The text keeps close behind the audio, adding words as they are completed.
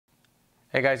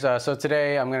Hey guys, so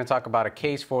today I'm going to talk about a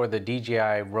case for the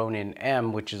DJI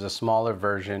Ronin-M, which is a smaller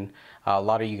version. A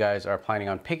lot of you guys are planning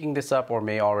on picking this up or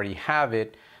may already have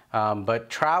it, but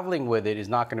traveling with it is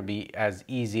not going to be as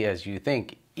easy as you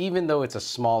think. Even though it's a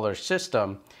smaller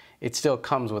system, it still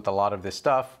comes with a lot of this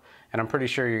stuff, and I'm pretty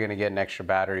sure you're going to get an extra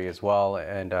battery as well,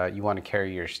 and you want to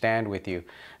carry your stand with you.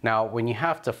 Now, when you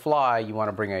have to fly, you want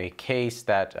to bring a case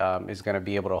that is going to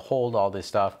be able to hold all this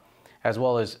stuff, as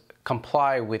well as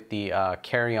comply with the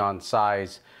carry-on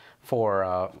size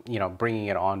for bringing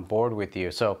it on board with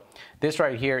you. So this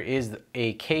right here is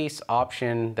a case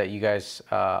option that you guys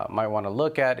might want to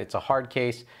look at. It's a hard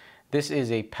case. This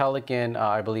is a Pelican,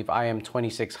 I believe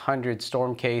IM2600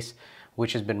 storm case,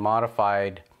 which has been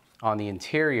modified on the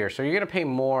interior. So you're going to pay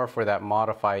more for that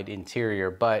modified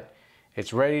interior, but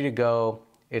it's ready to go.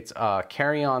 It's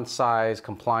carry-on size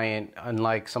compliant,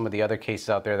 unlike some of the other cases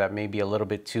out there that may be a little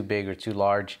bit too big or too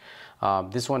large.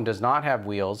 This one does not have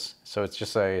wheels, so it's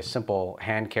just a simple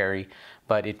hand carry,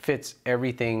 but it fits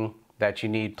everything that you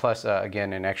need, plus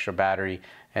again, an extra battery.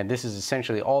 And this is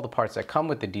essentially all the parts that come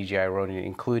with the DJI Ronin,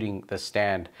 including the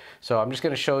stand. So I'm just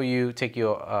going to show you, take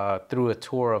you through a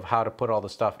tour of how to put all the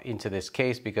stuff into this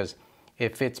case, because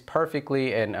it fits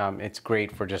perfectly, and it's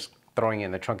great for just throwing it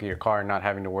in the trunk of your car and not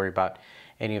having to worry about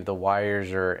any of the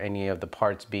wires or any of the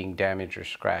parts being damaged or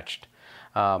scratched.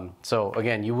 So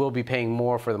again, you will be paying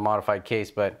more for the modified case,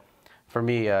 but for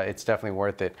me, it's definitely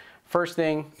worth it. First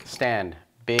thing, stand.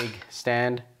 Big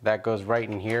stand that goes right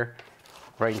in here,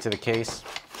 right into the case.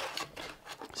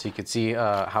 So you can see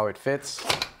how it fits.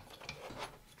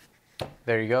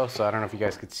 There you go. So I don't know if you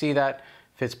guys could see that.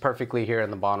 Fits perfectly here in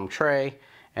the bottom tray.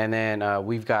 And then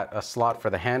we've got a slot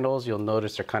for the handles. You'll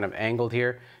notice they're kind of angled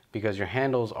here because your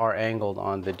handles are angled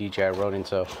on the DJI Ronin.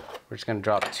 So we're just going to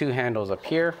drop two handles up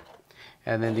here.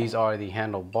 And then these are the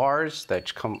handle bars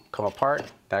that come apart.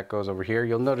 That goes over here.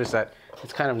 You'll notice that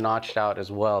it's kind of notched out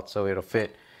as well, so it'll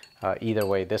fit either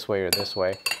way, this way or this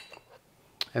way.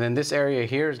 And then this area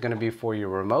here is going to be for your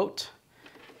remote.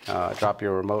 Drop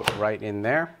your remote right in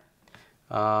there.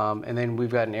 And then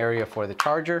we've got an area for the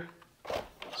charger.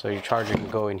 So your charger can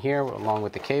go in here along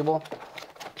with the cable.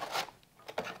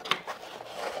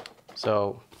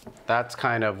 So that's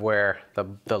kind of where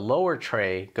the lower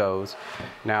tray goes.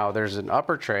 Now there's an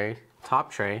upper tray,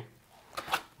 top tray,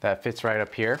 that fits right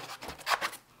up here.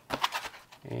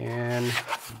 And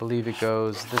I believe it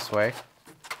goes this way.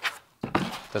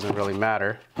 Doesn't really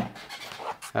matter.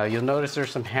 You'll notice there's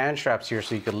some hand straps here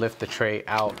so you can lift the tray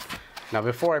out. Now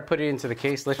before I put it into the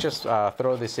case, let's just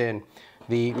throw this in.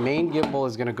 The main gimbal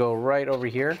is going to go right over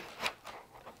here.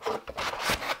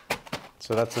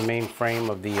 So that's the main frame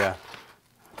of the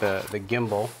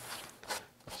gimbal.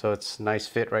 So it's a nice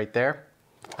fit right there.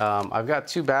 I've got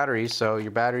two batteries, so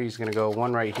your battery is going to go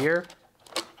one right here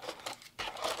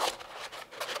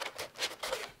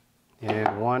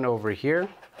and one over here.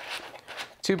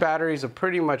 Two batteries will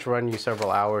pretty much run you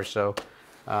several hours, so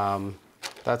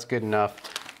that's good enough.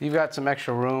 You've got some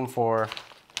extra room for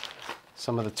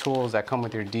some of the tools that come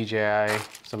with your DJI,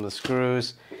 some of the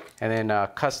screws, and then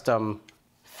custom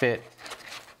fit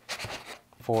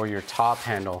for your top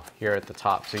handle here at the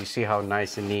top. So you see how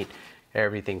nice and neat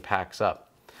everything packs up.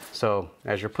 So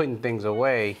as you're putting things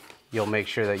away, you'll make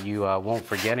sure that you won't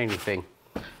forget anything.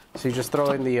 So you just throw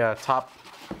in the top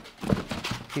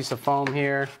piece of foam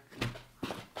here,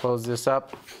 close this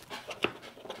up.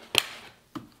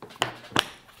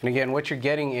 And again, what you're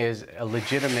getting is a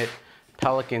legitimate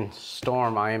Pelican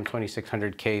Storm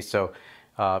IM2600 case, so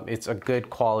it's a good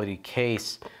quality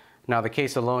case. Now the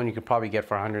case alone you could probably get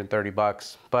for 130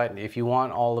 bucks, but if you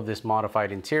want all of this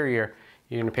modified interior,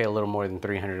 you're gonna pay a little more than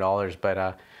 $300,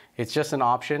 but it's just an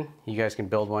option. You guys can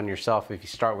build one yourself if you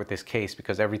start with this case,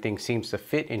 because everything seems to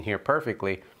fit in here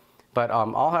perfectly. But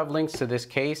I'll have links to this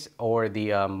case or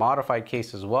the modified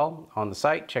case as well on the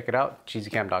site. Check it out,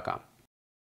 cheesycam.com.